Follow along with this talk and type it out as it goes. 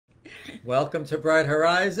Welcome to Bright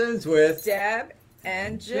Horizons with Deb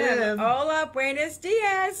and Jim. Hola, buenos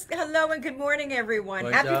dias. Hello and good morning, everyone.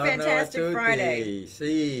 Happy Buongiorno a Fantastic tutti. Friday.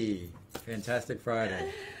 Sí, Fantastic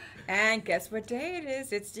Friday. And guess what day it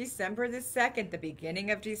is? It's December the 2nd, the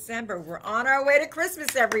beginning of December. We're on our way to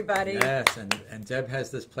Christmas, everybody. Yes, and Deb has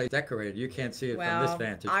this place decorated. You can't see it from this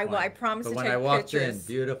vantage point. I promise but to when take I walked pictures. in,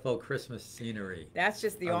 beautiful Christmas scenery. That's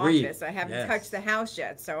just the A office. wreath. I haven't Yes. touched the house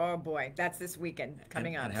yet, so oh boy, that's this weekend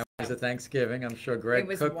coming up. And how was the Thanksgiving? I'm sure Greg It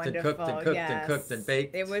was cooked wonderful. and cooked and cooked Yes. and cooked and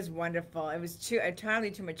baked. It was wonderful. It was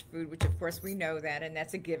entirely too much food, which of course we know that, and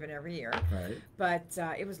that's a given every year. Right. But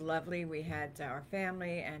it was lovely. We had our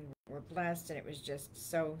family, and we're blessed, and it was just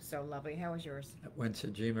so lovely. How was yours? I went to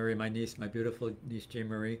Jean Marie, my niece, my beautiful niece Jean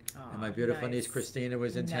Marie, and my Oh, beautiful nice. niece Christina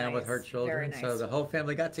was in town with her Nice. children. Very So nice. the whole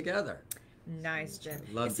family got together. Nice, Jim.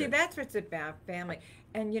 Loved See, it. that's what it's about, family.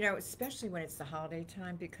 And, especially when it's the holiday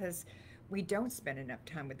time, because we don't spend enough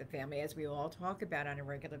time with the family, as we all talk about on a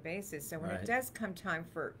regular basis. So when Right. it does come time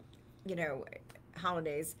for,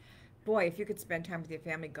 holidays, boy, if you could spend time with your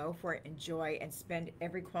family, go for it, enjoy, and spend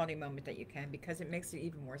every quality moment that you can, because it makes it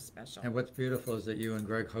even more special. And what's beautiful is that you and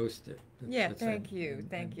Greg hosted. Yeah, It's thank you.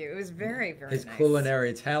 It was very, very his nice.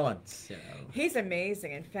 culinary talents, He's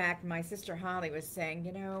amazing. In fact, my sister Holly was saying,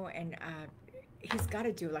 he's got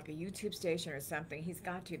to do like a YouTube station or something. He's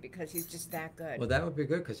got to, because he's just that good. Well, that would be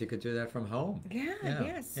good because you could do that from home.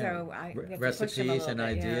 Yeah. So I we have to push him a recipes little and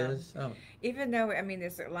bit, yeah. ideas. Oh, Even though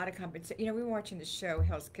there's a lot of competition. We were watching the show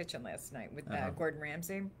Hell's Kitchen last night with Uh-huh. Gordon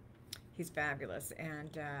Ramsay. He's fabulous,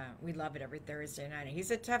 and we love it every Thursday night. And he's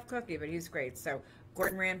a tough cookie, but he's great. So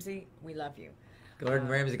Gordon Ramsay, we love you. Gordon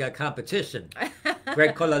Ramsay got competition.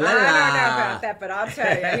 Greg Colella. I don't know about that, but I'll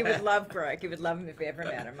tell you, he would love Greg. He would love him if he ever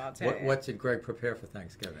met him. I'll tell you. What did Greg prepare for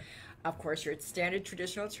Thanksgiving? Of course, your standard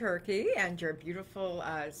traditional turkey and your beautiful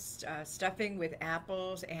stuffing with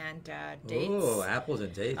apples and dates. Oh, apples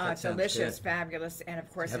and dates. That sounds Delicious, good. fabulous, and of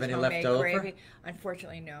course, Have his any homemade left over? gravy.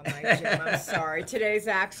 Unfortunately, no, my Jim. I'm sorry. Today's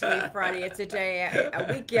actually Friday. It's a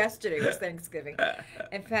week yesterday was Thanksgiving.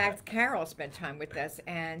 In fact, Carol spent time with us,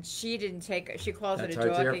 and she didn't take. She calls That's it our a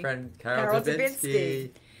doggy. dear friend Carol Zabinski.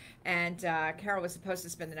 And Carol was supposed to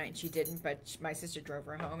spend the night, and she didn't, but my sister drove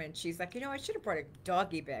her home, and she's like, I should have brought a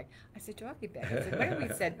doggy bag. I said, doggy bag? I said, when have we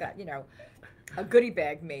said that? A goodie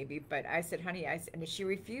bag maybe, but I said, honey, and she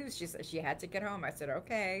refused. She said she had to get home. I said,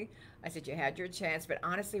 okay. I said, you had your chance, but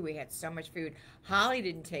honestly, we had so much food. Holly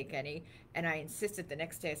didn't take any, and I insisted the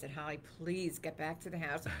next day. I said, Holly, please get back to the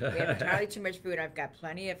house. We have entirely too much food. I've got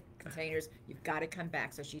plenty of containers. You've got to come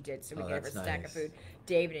back. So she did. So we gave her a that's stack nice. of food.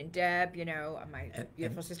 David and Deb, my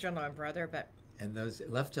beautiful and- sister-in-law and brother, but. And those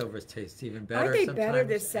leftovers taste even better. Are they better sometimes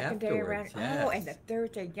the second day around? afterwards, yes. Oh, and the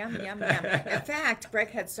third day, yum, yum, yum. In fact, Greg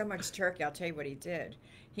had so much turkey, I'll tell you what he did.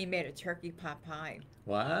 He made a turkey pot pie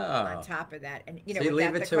Wow. on top of that. And, See, with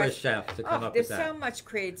leave that, it to a chef to come up there's with that. so much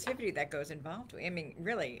creativity that goes involved.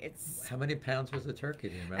 Really, it's... How many pounds was the turkey?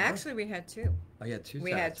 Do you remember? Actually, we had two. Oh, you had two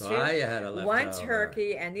We sides. had So two. I had a leftover. One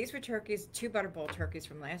turkey, and these were turkeys, 2 Butterball turkeys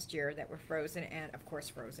from last year that were frozen, and of course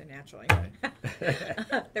frozen naturally.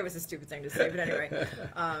 That was a stupid thing to say, but anyway,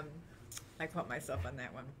 I caught myself on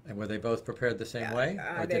that one. And were they both prepared the same way?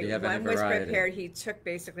 Or did he have one any was variety? prepared. He took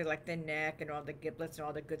basically like the neck and all the giblets and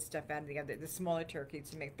all the good stuff out of the smaller turkey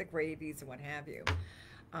to make the gravies and what have you.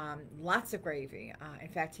 Lots of gravy. In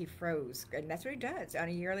fact, he froze, and that's what he does on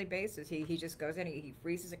a yearly basis. He just goes in, he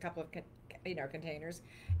freezes a couple of containers,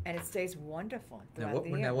 and it stays wonderful throughout the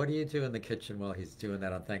year. Now, what do you do in the kitchen while he's doing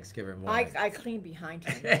that on Thanksgiving morning? I clean behind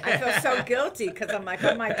him. I feel so guilty because I'm like,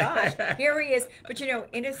 oh my gosh, here he is. But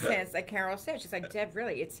in a sense, like Carol said, she's like, Deb,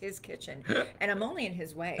 really, it's his kitchen, and I'm only in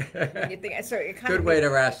his way. When you think, so it kind Good of way to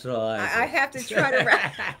rationalize I it. have to try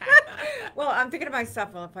to. Well, I'm thinking to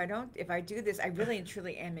myself, well, if I do this, I really and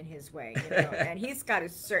truly am in his way, And he's got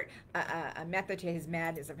a method to his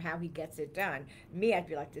madness of how he gets it done. Me, I'd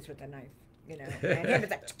be like this with a knife. And him,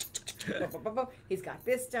 it's like, he's got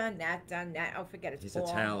this done, that. Oh, forget it. He's all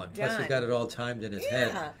a talent. Done. Plus, he's got it all timed in his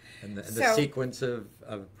head. And the So- sequence of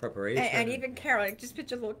preparation. And even Carol, just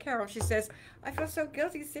picture little Carol. She says, I feel so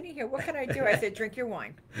guilty sitting here. What can I do? I said, drink your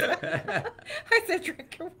wine. I said,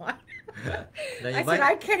 drink your wine. I said,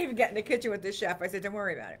 I can't even get in the kitchen with the chef. I said, don't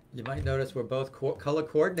worry about it. You might notice we're both color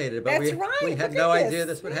coordinated, but That's we right. had Look no at idea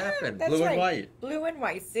this would happen. That's Blue right. and white. Blue and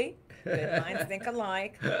white. See? Good minds think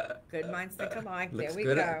alike. Good minds think alike. Looks There we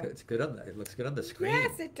good. go. It's good on the. It looks good on the screen.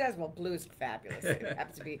 Yes, it does. Well, blue's fabulous. It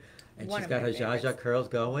happens to be And one she's of got my her Zsa Zsa favorites. curls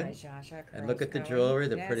going. My Zsa Zsa And look curls at the going. jewelry,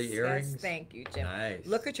 the Yes, pretty earrings. Yes, thank you, Jim. Nice.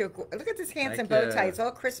 Look at this handsome Thank bow tie. you. It's all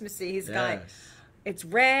Christmassy. He's got Yes. It's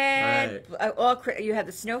red. Right. You have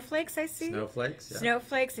the snowflakes. I see. Snowflakes. Yeah.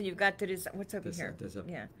 Snowflakes, and you've got the design. What's over There's here?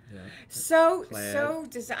 yeah. So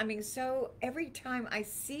Plaid. I mean, so every time I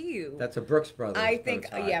see you, That's a Brooks Brothers. I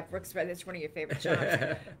think, bow tie. yeah, Brooks Brothers. That's one of your favorite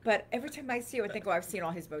shops. But every time I see you, I think, oh, I've seen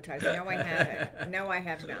all his bow ties. No, I haven't. No, I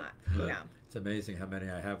have not. No. It's amazing how many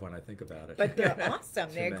I have when I think about it. But they're awesome.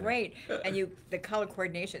 Too They're many. great, and the color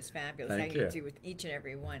coordination is fabulous. Thank how you you. do with each and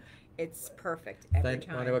every one. It's perfect every Want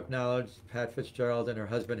time. to acknowledge Pat Fitzgerald and her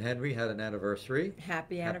husband Henry had an anniversary.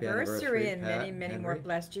 Happy Happy anniversary, and Pat, many, many more Henry.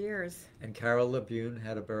 blessed years. And Carol LeBune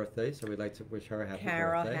had a birthday, so we'd like to wish her a happy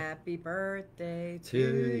Carol, birthday. happy birthday To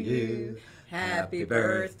you. Happy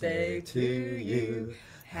birthday to you.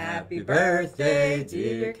 Happy birthday,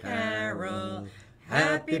 dear Carol.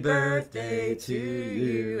 Happy birthday to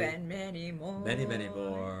you, and many more. Many, many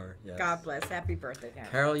more. Yes. God bless. Happy birthday, Carol.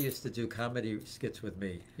 Carol used to do comedy skits with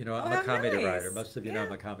me. You know, I'm Oh, a comedy nice. writer. Most of you know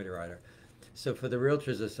I'm a comedy writer. So for the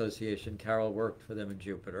Realtors Association, Carol worked for them in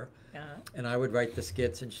Jupiter, and I would write the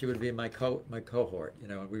skits, and she would be my cohort. You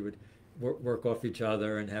know, and we would work off each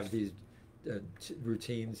other and have these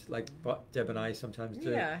routines like Deb and I sometimes do.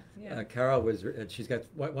 Yeah, yeah. Carol she's got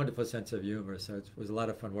a wonderful sense of humor, so it was a lot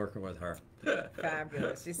of fun working with her.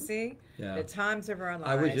 Fabulous. You see? Yeah. The times of our lives.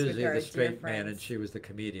 I was with usually our the dear straight man, friends. and she was the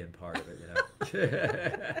comedian part of it. You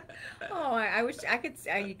know. Oh, I wish I could.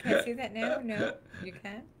 You can't see that now. No, you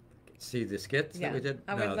can. See the skits that we did?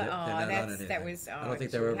 I No, would they're oh, not on that anything. was. Oh, I don't think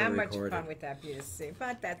they were ever how much recorded. fun would that be to see?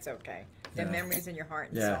 But that's okay. The Yeah. memories in your heart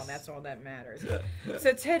and Yes. soul. That's all that matters.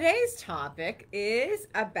 So today's topic is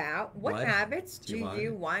about what What habits do do you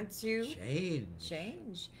you want to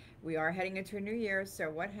change. We are heading into a new year, so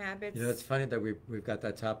what habits? You know, it's funny that we've got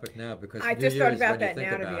that topic now because I New just thought Year's about when you that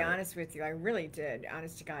think now, to about be it. honest with you. I really did,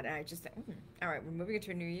 honest to God. And I just, all right, we're moving into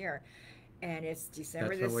a new year. And it's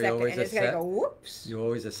December That's the when we 2nd, always and it's going to assess- go, whoops. You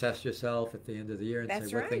always assess yourself at the end of the year and That's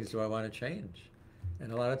say, what right. things do I want to change?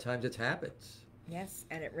 And a lot of times it's habits. Yes,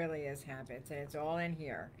 and it really is habits, and it's all in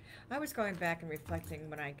here. I was going back and reflecting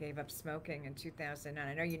when I gave up smoking in 2009.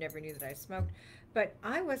 I know you never knew that I smoked, but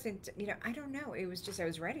I wasn't, I don't know. It was just, I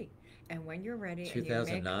was ready. And when you're ready,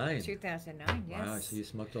 2009. 2009, yes. Wow, so you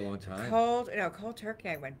smoked a long time. Cold turkey.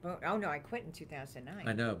 I went boom. Oh no, I quit in 2009.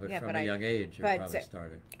 I know, but Yeah, from but a young age you but, probably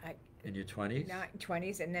started. In your 20s? Not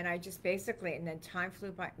 20s, and then I just basically, and then time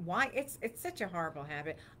flew by. Why? It's such a horrible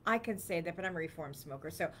habit. I can say that, but I'm a reformed smoker,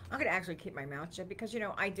 so I'm going to actually keep my mouth shut because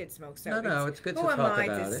I did smoke. So No, it's good to who talk am I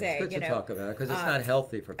about to it. say, It's good to talk about it because it's not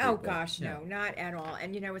healthy for people. Oh gosh, Yeah. no, not at all.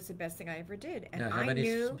 And it's the best thing I ever did. And Now, how I many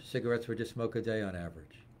knew cigarettes would you smoke a day on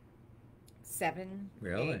average? 7,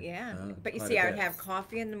 Really? 8, yeah. Oh, But you quite see, a I would bit. have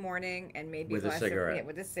coffee in the morning and maybe With a glass cigarette.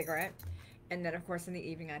 with a cigarette. And then, of course, in the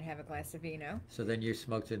evening, I'd have a glass of vino. So then you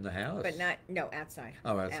smoked in the house? But outside.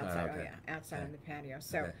 Oh, outside, okay. Oh, yeah, outside Okay. on the patio.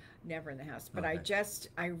 So Okay. never in the house. But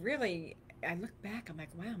Okay. I look back, I'm like,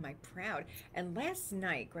 wow, am I proud? And last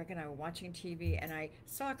night, Greg and I were watching TV, and I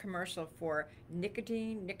saw a commercial for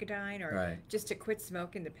nicotine, or Right. just to quit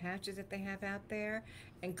smoking, the patches that they have out there.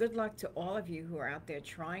 And good luck to all of you who are out there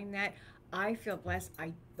trying that. I feel blessed.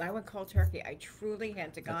 I went cold turkey. I truly,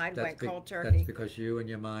 hand to God, went cold turkey. That's because you and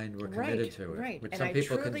your mind were committed to it, Right. which And some I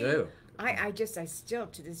people truly, can do. I still,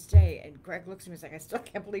 to this day, and Greg looks at me and is like, I still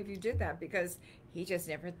can't believe you did that, because he just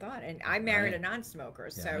never thought. And I married Right. a non-smoker,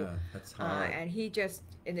 so, Yeah, that's hard. and he just,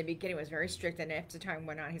 in the beginning, was very strict, and after time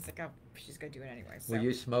went on, he's like, oh, she's going to do it anyway. So. Were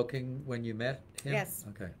you smoking when you met him? Yes.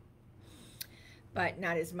 Okay. But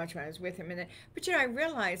not as much when I was with him. And then, but I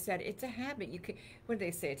realized that it's a habit. What do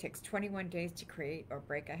they say? It takes 21 days to create or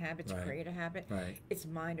break a habit, to Right. create a habit. Right. It's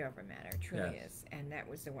mind over matter. It truly Yes. is. And that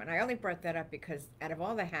was the one. I only brought that up because out of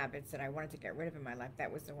all the habits that I wanted to get rid of in my life,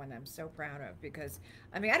 that was the one that I'm so proud of. Because,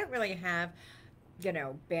 I don't really have,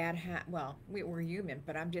 bad well, we were human,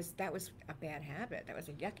 but that was a bad habit. That was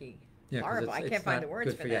a yucky, Yeah, 'cause horrible. I it's can't find not the words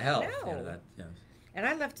good for for that. your health. No. Yes. And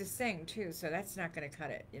I love to sing too, so that's not going to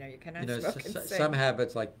cut it. You cannot smoke and sing. Some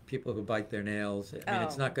habits, like people who bite their nails, it's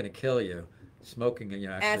Oh. not going to kill you. Smoking,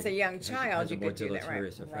 As actually a young has child, a you more could do that, right?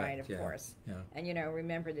 deleterious effect, Right, of yeah. course. Yeah. And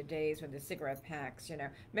remember the days when the cigarette packs.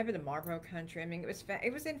 Remember the Marlboro Country.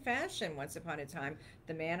 It was in fashion once upon a time.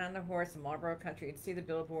 The man on the horse, the Marlboro Country. You'd see the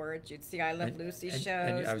billboards. You'd see I Love Lucy shows.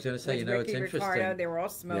 And I was going to say, with it's Ricky interesting. Ricardo. They were all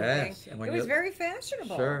smoking. Yes, and when it was you- very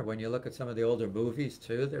fashionable. Sure, when you look at some of the older movies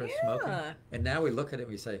too, they were smoking. Yeah. And now we look at it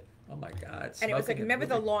and we say, oh my God, And it was like, smoking in remember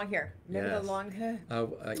the movies. long hair. Remember Yes. the long hair.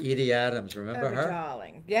 Edie Adams, remember Oh, her?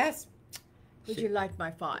 darling. Yes. Would you light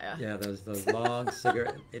my fire? Yeah, those long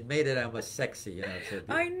cigarette. It made it almost sexy,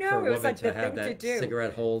 I know, for a it was woman like to the have thing to that do.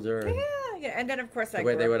 cigarette holder. And Yeah, and then of course the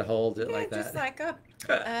way they would hold it like just that. like,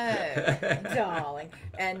 oh, darling,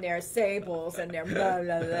 and their sables and their blah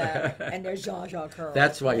blah blah, and their Zsa Zsa curls.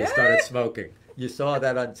 That's why you started smoking. You saw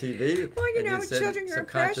that on TV. Well, and you said children are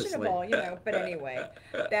subconsciously. impressionable, But anyway,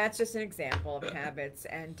 that's just an example of habits.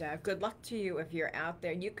 And good luck to you if you're out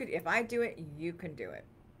there. You could, if I do it, you can do it.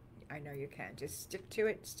 I know you can. Just stick to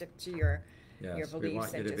it. Stick to your Yes, beliefs. we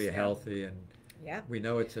want you and to be healthy, and yeah. we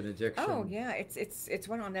know it's an addiction. Oh yeah, it's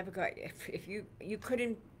one I'll never go. If you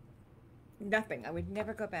couldn't. Nothing. I would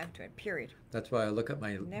never go back to it. Period. That's why I look at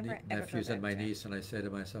my Never, ever nephews go and back my to it. niece, and I say to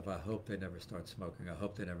myself, I hope they never start smoking. I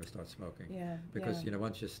hope they never start smoking. Yeah. Because yeah.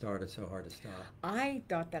 once you start, it's so hard to stop. I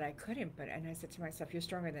thought that I couldn't, and I said to myself, "You're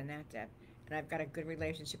stronger than that, Deb." And I've got a good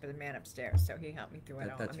relationship with the man upstairs, so he helped me through it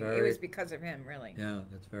all. That's it was because of him, really. Yeah,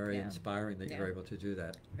 that's very Yeah. inspiring that you're Yeah. able to do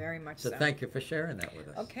that. Very much So so. thank you for sharing that with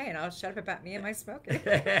us. Okay, and I'll shut up about me and my smoking.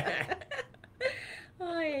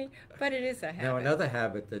 But it is a habit. Now another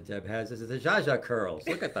habit that Deb has is the Zsa Zsa curls.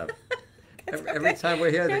 Look at them. That's Every okay. time we're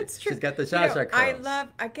here, That's true. she's got the Zsa Zsa curls.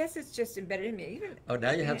 I guess it's just embedded in me. Even Oh, now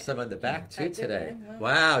you have some on the back I too do, today. well.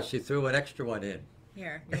 Wow, she threw an extra one in.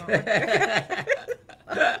 Here, you want one?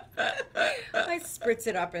 I spritz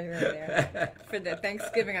it up in there. For the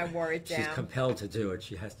Thanksgiving, I wore it down. She's compelled to do it.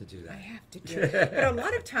 She has to do I that. have to do it. But a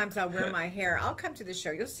lot of times I'll wear my hair. I'll come to the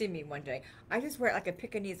show. You'll see me one day. I just wear it like a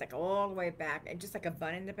Pekingese, like all the way back, and just like a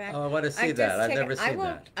bun in the back. Oh, I want to see just that. I've take never it. seen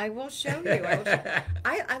that. I will show you.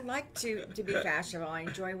 I like to be fashionable. I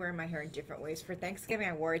enjoy wearing my hair in different ways. For Thanksgiving,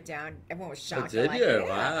 I wore it down. Everyone was Oh, shocked. They're did like, you? yeah.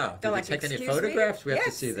 Wow. They're Did like, you take any "Excuse me?" photographs? We have to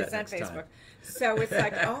Yes, see that it's on next Facebook. time. So it's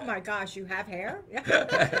like, oh my gosh, you have hair?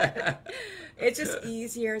 It's just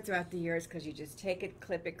easier throughout the years because you just take it,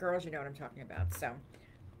 clip it. Girls, you know what I'm talking about. So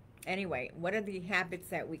anyway, what are the habits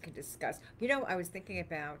that we can discuss? I was thinking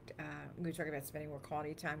about, we were talking about spending more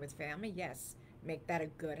quality time with family. Yes, make that a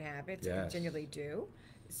good habit to Yes. continually do.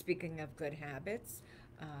 Speaking of good habits,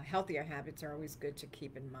 healthier habits are always good to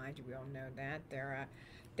keep in mind. We all know that. There are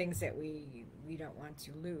things that we don't want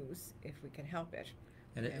to lose if we can help it.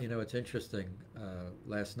 And it's interesting.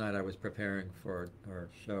 Last night I was preparing for our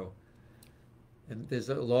show, and there's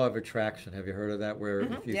a law of attraction. Have you heard of that? Where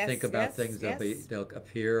if you Yes, think about yes, things, yes. they'll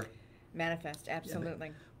appear. Manifest,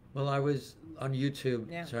 absolutely. Well, I was on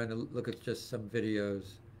YouTube Yeah. trying to look at just some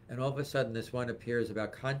videos, and all of a sudden this one appears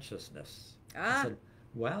about consciousness. I Ah. said,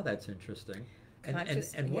 "Wow, that's interesting," and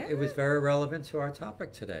Yeah. it was very relevant to our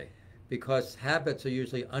topic today. Because habits are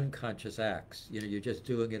usually unconscious acts. You're just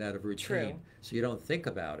doing it out of routine, True. so you don't think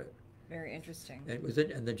about it. Very interesting.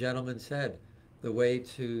 And the gentleman said, the way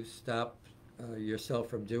to stop yourself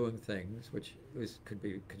from doing things, which could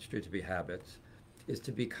be construed to be habits, is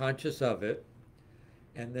to be conscious of it,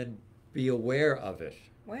 and then be aware of it.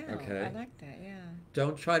 Wow, Okay. I like that. Yeah.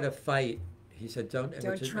 Don't try to fight. He said, don't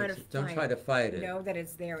try to fight it. Know that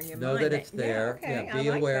it's there in your Know mind. that it's there. Yeah, okay, Be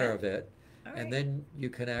I like aware that. of it. All And right. then you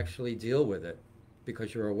can actually deal with it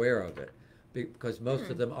because you're aware of it. Because most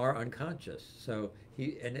of them are unconscious. So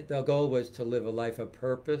the goal was to live a life of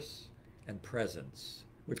purpose and presence,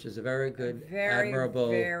 which is a very good, admirable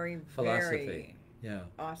philosophy. Very Yeah,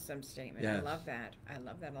 awesome statement. I Yes. love that. I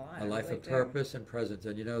love that a lot. a I life really of do. purpose and presence.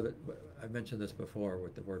 And that I mentioned this before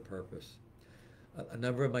with the word purpose. A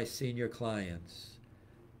number of my senior clients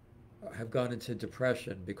have gone into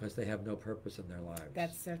depression because they have no purpose in their lives.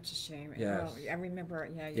 That's such a shame. Yes. Oh, I remember.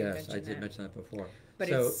 Yeah, you Yes, mentioned I did that. mention that before. But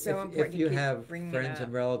it's so important if you to keep have bringing it friends up.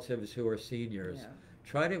 and relatives who are seniors, Yeah.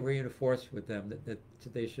 try to reinforce with them that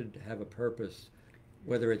they should have a purpose,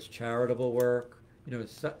 whether it's charitable work,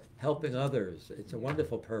 helping others. It's a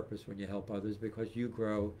wonderful purpose when you help others because you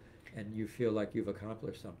grow and you feel like you've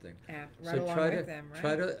accomplished something. Right So along try with to them, right?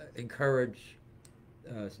 try to encourage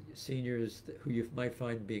seniors who you might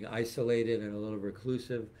find being isolated and a little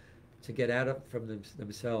reclusive to get out of from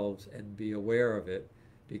themselves and be aware of it,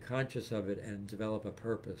 be conscious of it, and develop a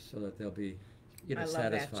purpose so that they'll be I love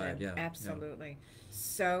satisfied. that, Jim. Yeah, Absolutely.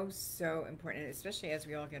 So important, especially as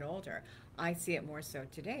we all get older. I see it more so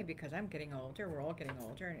today because I'm getting older. We're all getting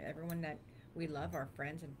older, and everyone that we love, our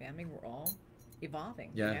friends and family, we're all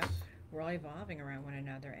evolving. Yes. We're all evolving around one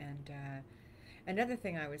another. And another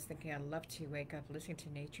thing I was thinking, I love to wake up listening to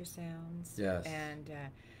nature sounds. Yes. And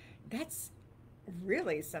that's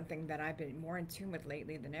really something that I've been more in tune with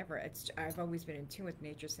lately than ever. I've always been in tune with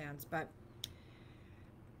nature sounds, but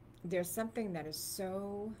there's something that is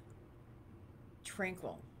so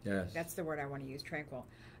tranquil. Yes. That's the word I want to use, tranquil.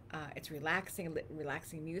 It's relaxing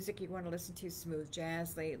music you want to listen to, smooth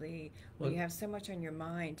jazz lately. Well, you have so much on your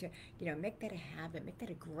mind to, make that a habit, make that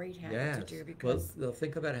a great habit to do, because well,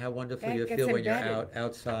 think about how wonderful you feel when you're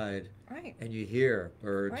outside, right, and you hear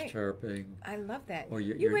birds chirping. I love that. Or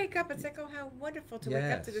you wake up, it's like, oh, how wonderful to wake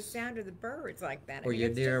up to the sound of the birds like that. Or you're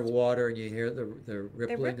near water and you hear the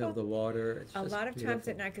rippling of the water. It's a lot of beautiful. Times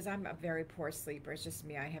at night, because I'm a very poor sleeper. It's just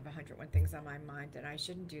me. I have 101 things on my mind, and I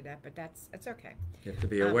shouldn't do that, but it's okay. You have to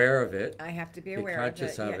be aware of it. I have to be aware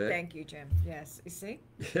conscious of it. Thank you, Jim. Yes, you see,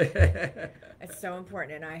 it's so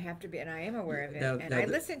important, and I have to be, and I am aware of it. And I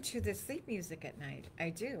listen to the sleep music at night. I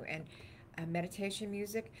do, and meditation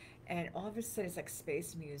music, and all of a sudden it's like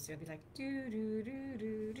space music. It'll be like do do do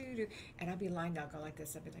do do do, and I'll be lying down, I'll go like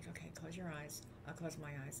this. I'll be like, okay, close your eyes. I'll close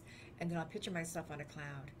my eyes, and then I'll picture myself on a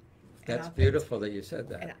cloud. That's beautiful that you said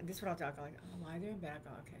that. And this is what I'll do. I'll go like, I'll lie there in bed.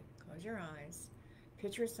 I'll go, okay, close your eyes.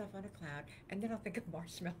 Picture yourself on a cloud, and then I'll think of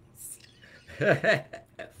marshmallows.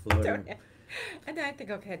 Floating. And then I think,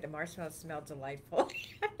 okay, the marshmallows smell delightful.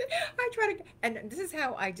 I try to, and this is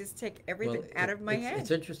how I just take everything out of my head. It's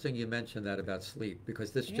interesting you mentioned that about sleep,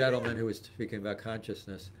 because this gentleman who was speaking about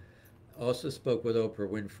consciousness also spoke with Oprah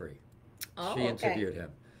Winfrey. She interviewed him.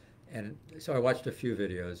 And so I watched a few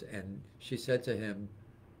videos, and she said to him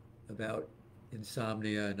about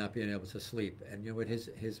insomnia and not being able to sleep. And you know what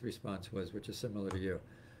his response was, which is similar to you.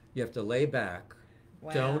 You have to lay back.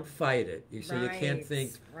 Wow. Don't fight it. So you can't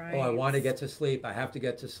think, oh, I want to get to sleep. I have to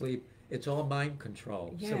get to sleep. It's all mind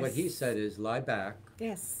control. Yes. So what he said is lie back.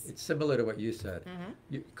 Yes. It's similar to what you said.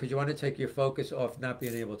 Because you want to take your focus off not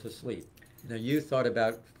being able to sleep. Now, you thought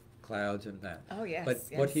about clouds and that. Oh, yes. But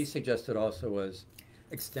what he suggested also was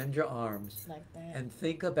extend your arms like that, and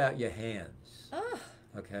think about your hands. Oh.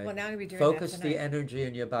 Okay? Well, now I'm going to be doing Focus that the energy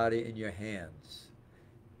in your body in your hands.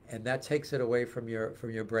 And that takes it away from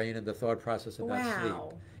your brain and the thought process about sleep.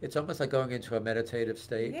 It's almost like going into a meditative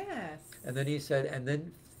state. Yes. And then he said, and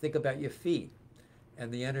then think about your feet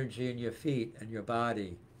and the energy in your feet and your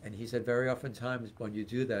body. And he said, very often times when you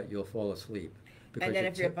do that, you'll fall asleep. And then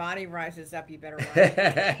if your body rises up, you better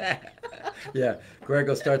run. Yeah, Greg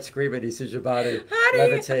will start screaming. He sees your body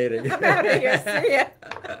levitating. I'm out of here. See ya.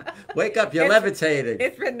 Wake up, you're levitating.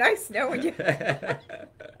 It's been nice knowing you.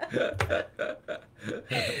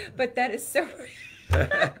 But that is so...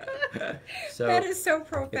 So that is so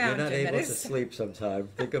profound. If you're not able to sleep sometime,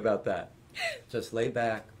 think about that. Just lay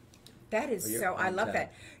back. That is so... I love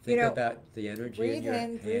that. Think about the energy in your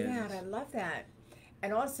hands. Breathe in, breathe out. I love that.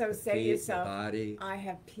 And also say to yourself, I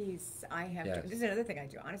have peace, I have joy. This is another thing I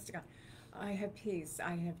do, honest to God. I have peace,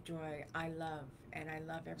 I have joy, I love, and I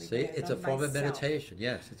love everything. See, it's a form of meditation.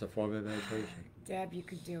 Yes, it's a form of meditation. Deb, you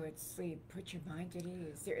could do it. Sleep. Put your mind at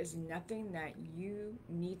ease. There is nothing that you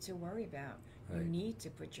need to worry about. Right. You need to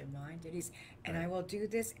put your mind at ease. And I will do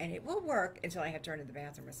this, and it will work until I have to run to the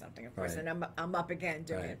bathroom or something, of course. And I'm up again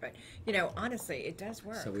doing it. But, honestly, it does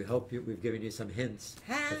work. So we hope we've given you some hints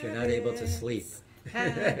if you're not able to sleep.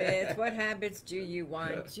 Habits. What habits do you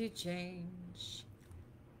want to change?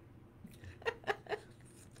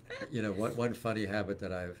 One funny habit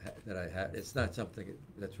that I had. It's not something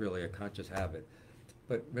that's really a conscious habit,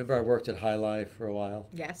 but remember I worked at High Life for a while.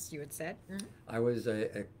 Yes, you had said. Mm-hmm. I was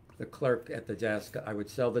the clerk at the desk. I would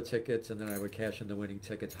sell the tickets and then I would cash in the winning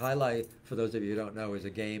tickets. High Life, for those of you who don't know, is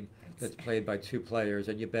a game that's played by two players,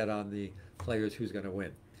 and you bet on the players who's going to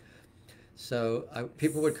win. So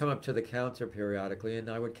people would come up to the counter periodically, and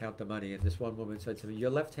I would count the money. And this one woman said to me, "You're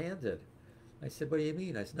left-handed." I said, "What do you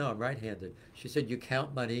mean?" I said, "No, I'm right-handed." She said, "You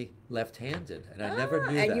count money left-handed," and I never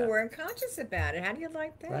knew that. And you weren't conscious about it. How do you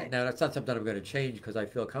like that? Right now, that's not something I'm going to change because I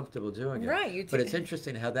feel comfortable doing it. Right, you do. But it's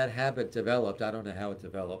interesting how that habit developed. I don't know how it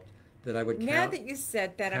developed. That I would count. Now that you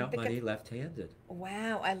said that, I'm thinking money left-handed.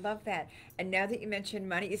 Wow, I love that. And now that you mentioned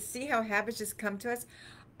money, you see how habits just come to us.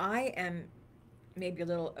 I am maybe a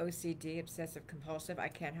little OCD, obsessive compulsive. I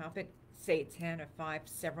can't help it. Say 10 or 5,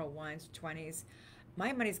 several ones, 20s.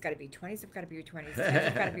 My money's got to be 20s. Have got to be your 20s. 10s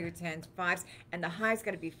have got to be your 10s, 5s, and the high's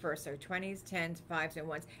got to be first. So 20s, 10s, 5s, and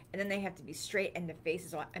 1s, and then they have to be straight, and the face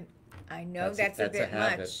is all. I know that's a bit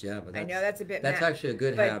much. Yeah, but I know that's a bit much. That's actually a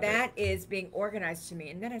good habit. But that is being organized to me.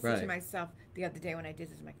 And then I said to myself the other day when I did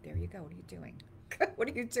this, I'm like, there you go. What are you doing? What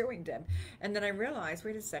are you doing, Deb? And then I realized,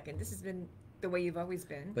 wait a second, this has been the way you've always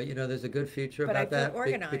been. But there's a good feature about that.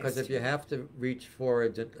 Organized. Because if you have to reach for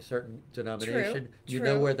a certain denomination, you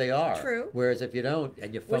know where they are. True. Whereas if you don't,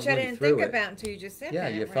 and you're fumbling through it. Which I didn't think about until you just said that. Yeah,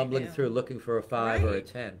 you're fumbling through looking for a 5 or a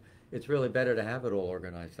 10. It's really better to have it all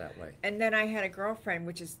organized that way. And then I had a girlfriend,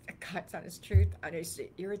 which is God's honest truth. And it used to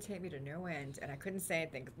irritate me to no end, and I couldn't say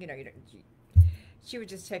anything. She would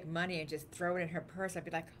just take money and just throw it in her purse. I'd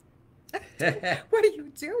be like, What are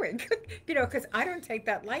you doing? You know, because I don't take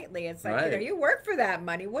that lightly. It's like, you know, Right. you work for that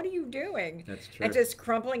money. What are you doing? That's And true. just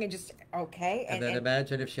crumpling and just, okay. And then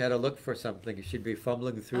imagine if she had to look for something, she'd be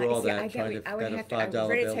fumbling through I all see, that, trying to I would get a have to, I was $5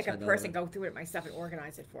 ready to bill, take a $10 purse and bill. go through it myself and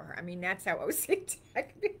organize it for her. I mean, that's how I was thinking.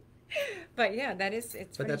 But yeah, that is,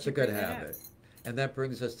 it's But funny that's you a good bring that up. habit. And that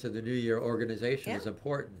brings us to the new year. Organization Yeah. is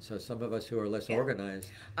important. So some of us who are less Yeah. organized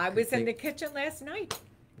I could was in the think, kitchen last night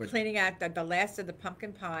What- cleaning out the last of the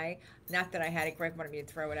pumpkin pie. Not that I had it. Greg wanted me to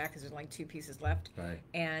throw it out because there's only 2 pieces left. right,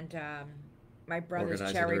 And my brother's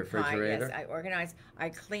Organizing the cherry pie. Yes, refrigerator? I organized. I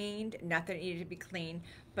cleaned. Not that it needed to be clean,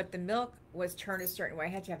 but the milk was turned a certain way. I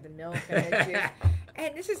had to have the milk and the juice.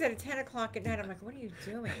 And this is at 10 o'clock at night. I'm like, what are you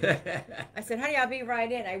doing? I said, honey, I'll be right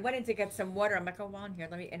in. I went in to get some water. I'm like, oh, well, in here,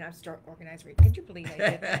 let me, and I start organizing. Could you believe I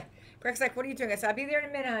did that? Greg's like, what are you doing? I said, I'll be there in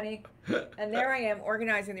a minute, honey. And there I am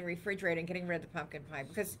organizing the refrigerator and getting rid of the pumpkin pie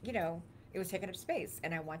because, you know, it was taking up space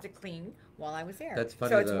and I want to clean while I was there. That's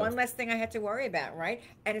funny, So it's though. one less thing I had to worry about, right?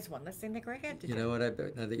 And it's one less thing that Greg had to You do. know what I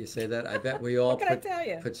bet, now that you say that, I bet we all What can I tell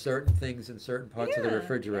you? put certain things in certain parts of the Yeah,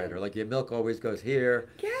 refrigerator. yeah. Like your milk always goes here.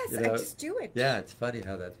 Yes, you I know. just do it. Yeah, it's funny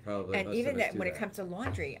how that's probably And most even of us that do when it that. comes to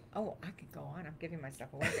laundry, oh, I could go on. I'm giving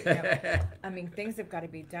myself away. But, you know, I mean, things have got to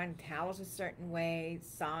be done. Towels a certain way,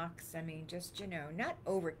 socks. I mean, just, you know, not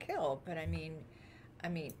overkill, but I mean,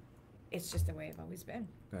 it's just the way I've always been.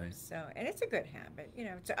 Right. So, and it's a good habit. You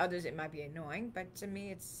know, to others it might be annoying, but to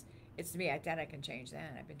me, it's to me. I doubt I can change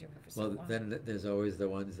that. I've been doing it for so Well, long. then there's always the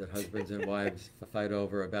ones that husbands and wives fight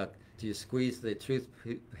over about, do you squeeze the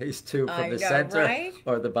toothpaste tube from I the know, center right?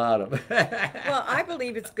 or the bottom? Well, I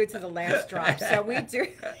believe it's good to the last drop, so we do.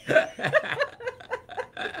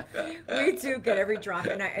 We do get every drop,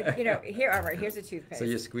 and I, you know, here, all right, here's a toothpaste. So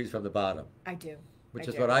you squeeze from the bottom, I do. which I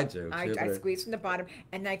is do. what I do. I too, but squeeze from the bottom,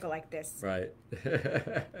 and I go like this. Right.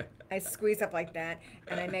 I squeeze up like that,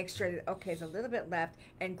 and I make sure that, okay, there's a little bit left.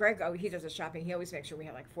 And Greg, oh, he does the shopping. He always makes sure we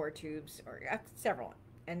have like 4 tubes or several.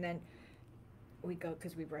 And then we go,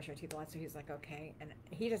 because we brush our teeth a lot, so he's like, okay. And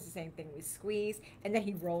he does the same thing. We squeeze, and then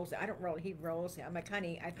he rolls it. I don't roll it. He rolls it. I'm like,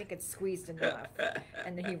 honey, I think it's squeezed enough.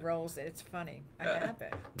 And then he rolls it. It's funny. I have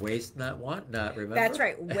it. Waste not, want not, remember? That's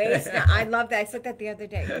right. Waste not. I love that. I said that the other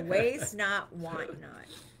day. Waste not, want not.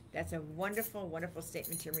 That's a wonderful, wonderful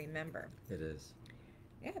statement to remember. It is.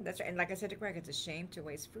 Yeah, that's right. And like I said to Greg, it's a shame to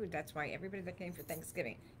waste food. That's why everybody that came for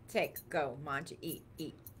Thanksgiving, take, go, Monty,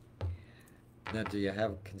 eat. Now, do you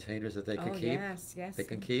have containers that they can Oh, keep? yes. They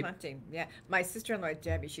can keep? Plenty. Yeah. My sister-in-law,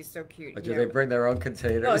 Debbie, she's so cute. Or you do know. they bring their own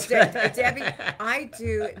containers? Well, Debbie, I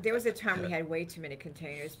do. There was a time we had way too many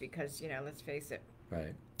containers because, you know, let's face it.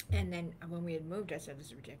 Right. And then when we had moved, I said, this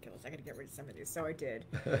is ridiculous. I got to get rid of some of these. So I did.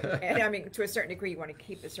 And I mean, to a certain degree, you want to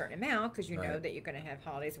keep a certain amount because you know Right. that you're going to have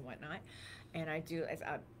holidays and whatnot. And I do, as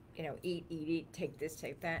I, you know, eat, take this,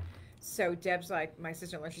 take that. So Deb's like, my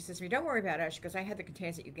sister-in-law, she says to me, don't worry about us, because I had the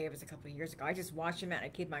containers that you gave us a couple of years ago. I just wash them out and I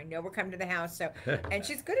keep them. I know we're coming to the house. So, and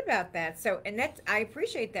she's good about that. So, and that's, I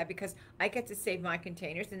appreciate that because I get to save my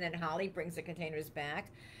containers, and then Holly brings the containers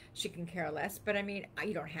back. She can care less, but I mean,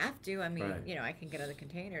 you don't have to. I mean, Right. you know, I can get other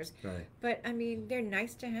containers. Right. But I mean, they're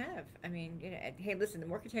nice to have. I mean, you know, hey, listen, the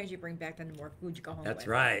more containers you bring back, then the more food you go home That's with.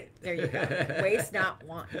 right. There you go. Waste not,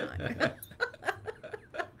 want not.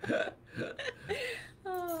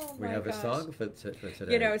 Oh, We my have gosh. a song for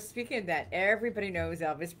today. You know, speaking of that, everybody knows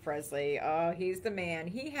Elvis Presley. Oh, he's the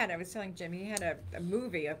man. I was telling Jim, he had a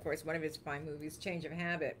movie, of course, one of his fine movies, Change of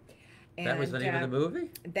Habit. And, that was the name of the movie?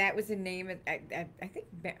 That was the name of, I think,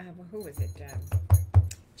 who was it?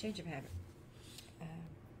 Change of Habit.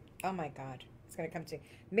 Oh my God. It's going to come to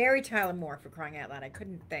Mary Tyler Moore, for crying out loud. I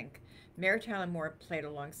couldn't think. Mary Tyler Moore played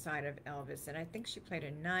alongside of Elvis, and I think she played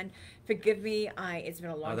a nun. Forgive me, it's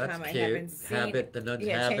been a long that's time. cute. I haven't seen Habit, the nun's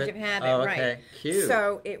yeah, habit. Change of Habit, Oh, right. okay. Cute.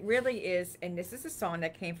 So it really is, and this is a song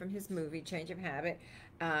that came from his movie, Change of Habit.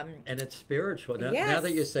 And it's spiritual. Now Yes.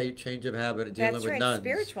 that you say change of habit, dealing That's with right, nuns,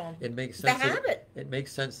 spiritual. it makes The sense. habit. It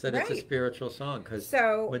makes sense that it's a Right. spiritual song because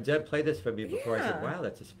So when Deb played this for me before, I said, Yeah. "Wow,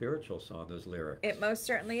 that's a spiritual song." Those lyrics. it most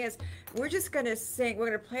certainly is. We're just going to sing, we're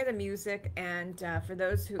going to play the music, and for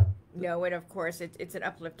those who know it, of course, it's an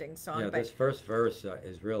uplifting song. Yeah, but this first verse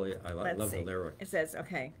is really I let's love see. the lyric. It says,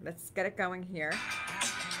 okay, let's get it going here.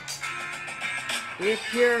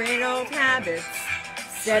 If you're in old habits,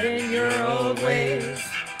 set in your old ways,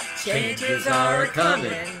 changes are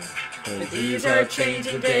coming, but these are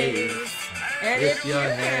changing days. And If your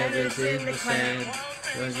head is in the sand,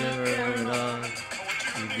 when you're moving on,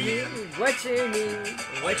 you what you need,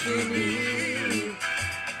 what you need,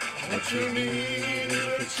 what you need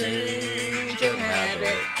is a change of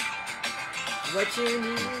habit. What you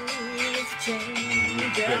need is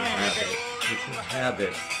change of habit. It's a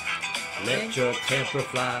habit. Let your temper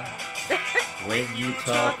fly when you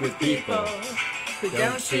talk with people who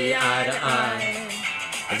don't see eye to eye.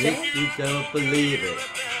 And if you don't believe it,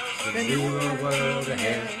 the newer world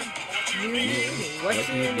ahead. You need what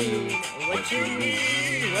you need, what you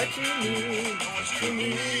need, what you need, what you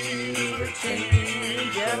need is a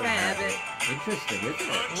change of habit. Interesting, isn't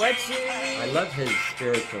it? What you need. I love his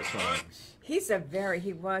spiritual songs. He was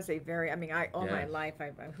a very, I mean, my life,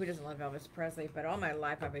 who doesn't love Elvis Presley, but all my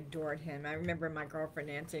life I've adored him. I remember my girlfriend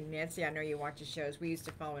Nancy, I know you watch the shows, we used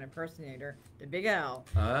to follow an impersonator, the Big L.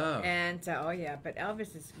 Oh. And, but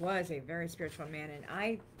Elvis was a very spiritual man, and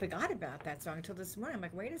I forgot about that song until this morning. I'm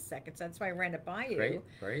like, wait a second, so that's why I ran it by you.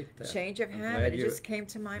 Great. Change of habit, it just came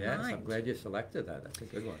to my mind. Yes, I'm glad you selected that. That's a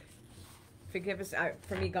good one. Forgive us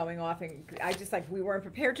for me going off, and I just we weren't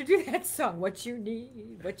prepared to do that song. What you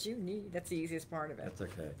need, that's the easiest part of it. That's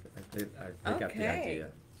okay. I got the idea.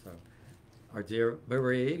 So, our dear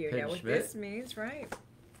Marie you know what Pinch-Schmidt. this means, right?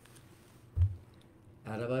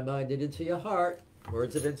 Out of my mind and into your heart.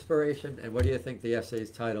 Words of inspiration. And what do you think the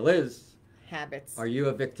essay's title is? Habits. Are you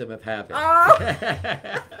a victim of habit?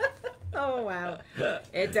 Oh! Oh, wow.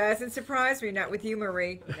 It doesn't surprise me. Not with you,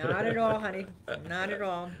 Marie. Not at all, honey. Not at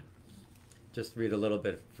all. Just read a little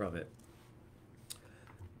bit from it.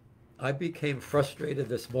 I became frustrated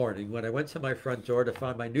this morning when I went to my front door to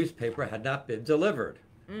find my newspaper had not been delivered.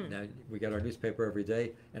 Now, we get our newspaper every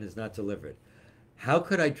day, and it's not delivered. How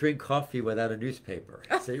could I drink coffee without a newspaper?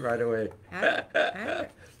 See, right away.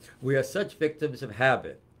 We are such victims of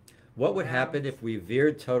habit. What would happen if we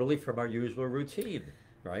veered totally from our usual routine,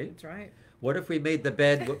 right? That's right. What if we made the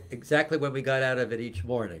bed exactly when we got out of it each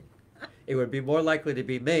morning? It would be more likely to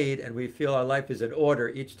be made, and we feel our life is in order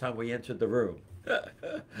each time we entered the room.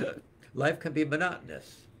 Life can be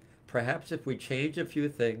monotonous. Perhaps if we change a few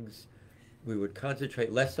things, we would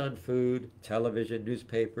concentrate less on food, television,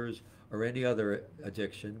 newspapers, or any other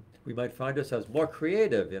addiction. We might find ourselves more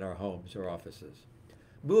creative in our homes or offices.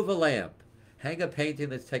 Move a lamp. Hang a painting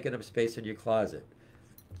that's taken up space in your closet.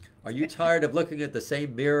 Are you tired of looking at the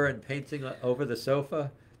same mirror and painting over the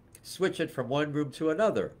sofa? Switch it from one room to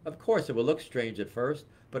another. Of course, it will look strange at first,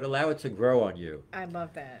 but allow it to grow on you. I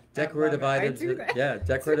love that. Decorative items, I do that. yeah,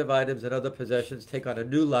 decorative items and other possessions take on a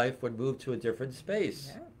new life when moved to a different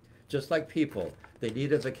space. Yeah. Just like people, they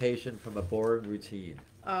need a vacation from a boring routine.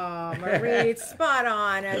 Oh, Marie, spot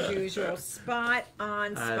on as usual. Spot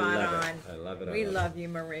on, spot on. I love it. We love you,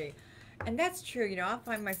 Marie. And that's true. You know, I'll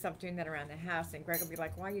find myself doing that around the house, and Greg will be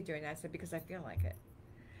like, "Why are you doing that?" I said, "Because I feel like it."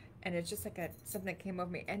 And it's just like something that came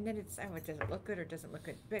over me. And then it's, it doesn't look good or doesn't look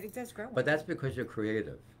good. But it does grow. But that's because you're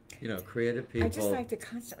creative. You know, creative people. I just like to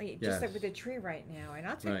constantly, just Yes. like with the tree right now. And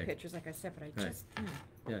I'll take Right. pictures, like I said, but I Right. just,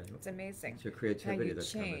 Yeah, it's amazing. it's your How creativity you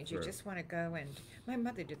that's coming change. You through. just want to go, and my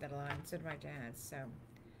mother did that a lot, and so did my dad. So,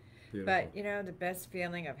 Beautiful. but you know, the best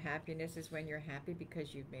feeling of happiness is when you're happy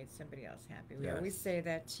because you've made somebody else happy. We Yes. always say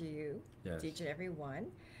that to you, Yes. to each and every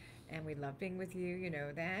one. And we love being with you, you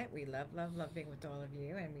know that. We love being with all of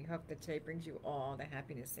you. And we hope that today brings you all the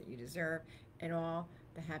happiness that you deserve and all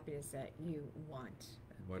the happiness that you want.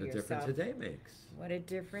 And what for a difference a yourself. day makes. What a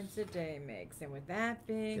difference a day makes. And with that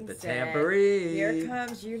being Get the said, tambourine. here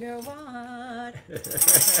comes you know what.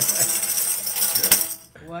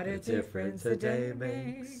 What a difference a day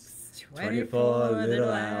makes. 24 little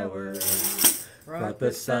hours brought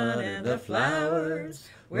the sun and the flowers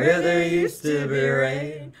where there used to be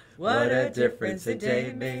rain. What a difference a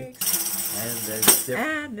day makes.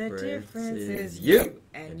 And the difference is you.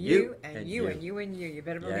 And you and you you. and you and you. You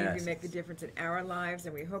better believe Yes. you make a difference in our lives,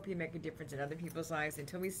 and we hope you make a difference in other people's lives.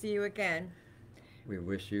 Until we see you again. We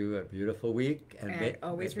wish you a beautiful week. And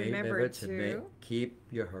always remember to keep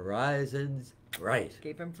your horizons bright.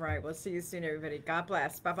 keep them bright. We'll see you soon, everybody. God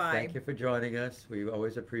bless. Bye-bye. Thank you for joining us. We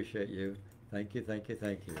always appreciate you. Thank you, thank you,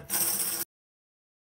 thank you.